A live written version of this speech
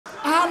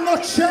I'm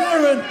not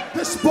sharing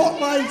the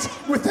spotlight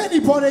with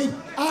anybody.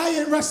 I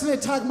ain't wrestling a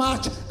tag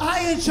match. I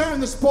ain't sharing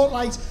the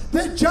spotlight.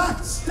 The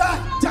Jack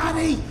Stack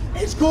Daddy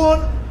is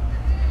gone.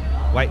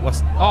 Wait,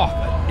 what's...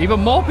 Oh, even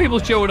more people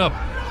showing up.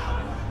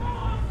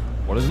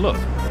 What is look?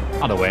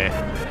 Haddaway.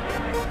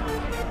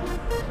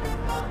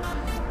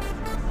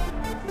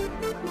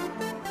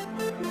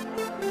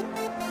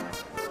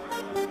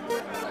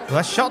 Well,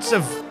 that's shots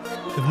of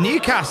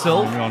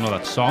Newcastle. You all know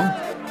that song.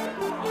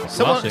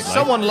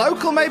 Someone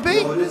local, maybe?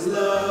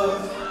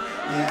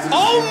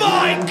 Oh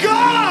my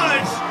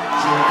God!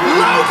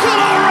 Local,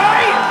 all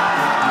right!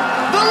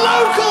 The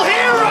local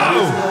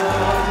hero!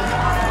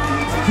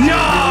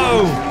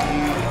 No!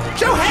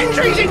 Joe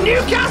Hendry's in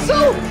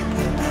Newcastle?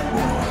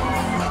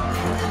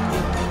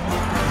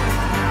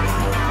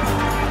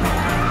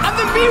 And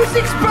the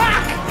music's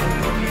back!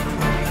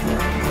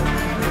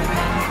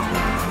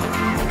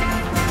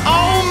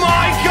 Oh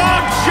my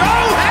God,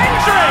 Joe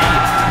Hendry!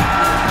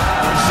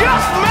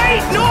 Just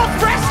made North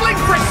Wrestling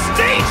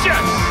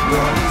prestigious!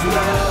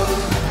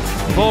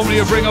 Formerly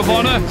of Ring of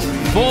Honor,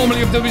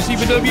 formerly of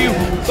WCW,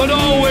 but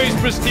always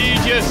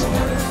prestigious.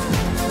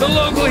 The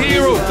local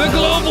hero, the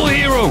global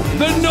hero,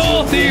 the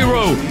North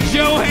hero,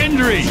 Joe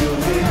Hendry.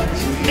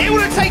 It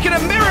would have taken a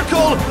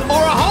miracle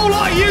or a whole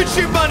lot of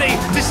YouTube money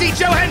to see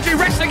Joe Hendry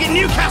wrestling in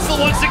Newcastle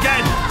once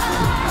again.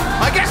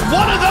 I guess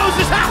one of those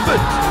has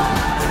happened.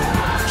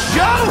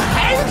 Joe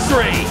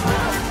Hendry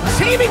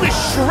teaming with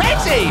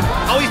Shreddy.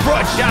 Oh, he's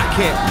brought a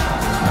jacket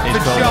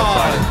for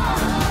John.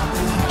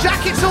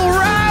 Jackets all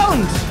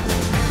round.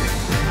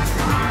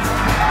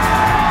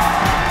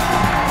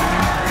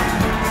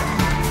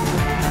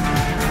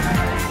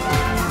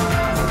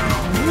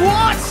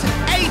 What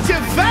a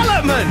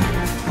development!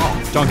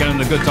 Oh, John getting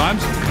the good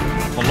times.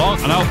 Hold on,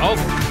 and out. Oh,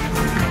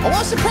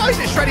 I'm surprised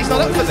that Shreddy's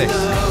not up for this.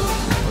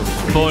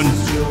 Fun.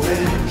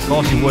 Of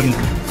course he wouldn't.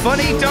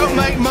 Funny don't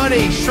make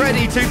money.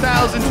 Shreddy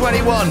 2021.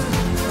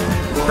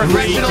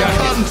 Professional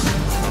cunt.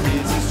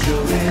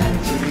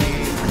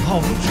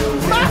 Oh,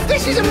 Matt,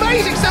 this is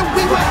amazing. So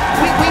we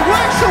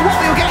weren't sure what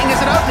we were getting as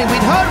an opening.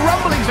 We'd heard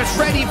rumblings of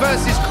Shreddy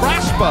versus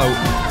Crashboat.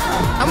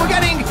 And we're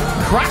getting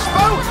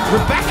Crashboat,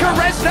 Rebecca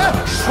Resner,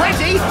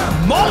 Shreddy,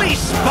 Molly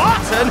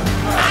Spartan,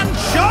 and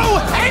Joe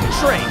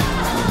Hendry.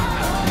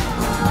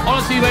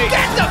 Honestly, mate.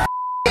 Get the